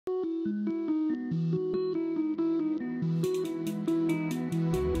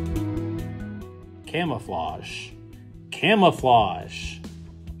Camouflage. Camouflage.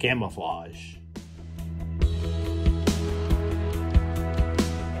 Camouflage.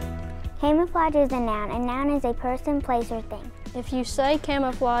 Camouflage is a noun. A noun is a person, place, or thing. If you say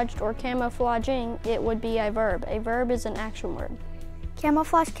camouflaged or camouflaging, it would be a verb. A verb is an action word.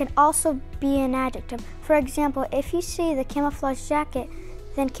 Camouflage can also be an adjective. For example, if you see the camouflage jacket,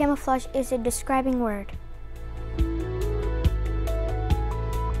 then camouflage is a describing word.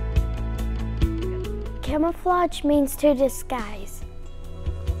 Camouflage means to disguise.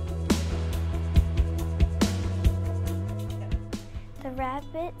 The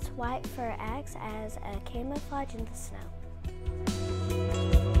rabbit's white fur acts as a camouflage in the snow.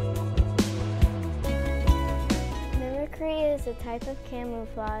 Mimicry is a type of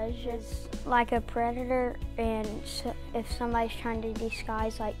camouflage. It's like a predator, and if somebody's trying to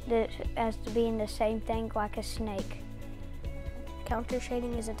disguise like this as to being the same thing, like a snake. Counter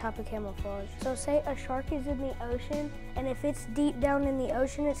shading is a type of camouflage. So say a shark is in the ocean, and if it's deep down in the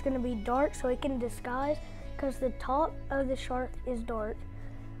ocean, it's going to be dark, so it can disguise because the top of the shark is dark.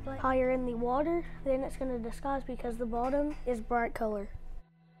 But higher in the water, then it's going to disguise because the bottom is bright color.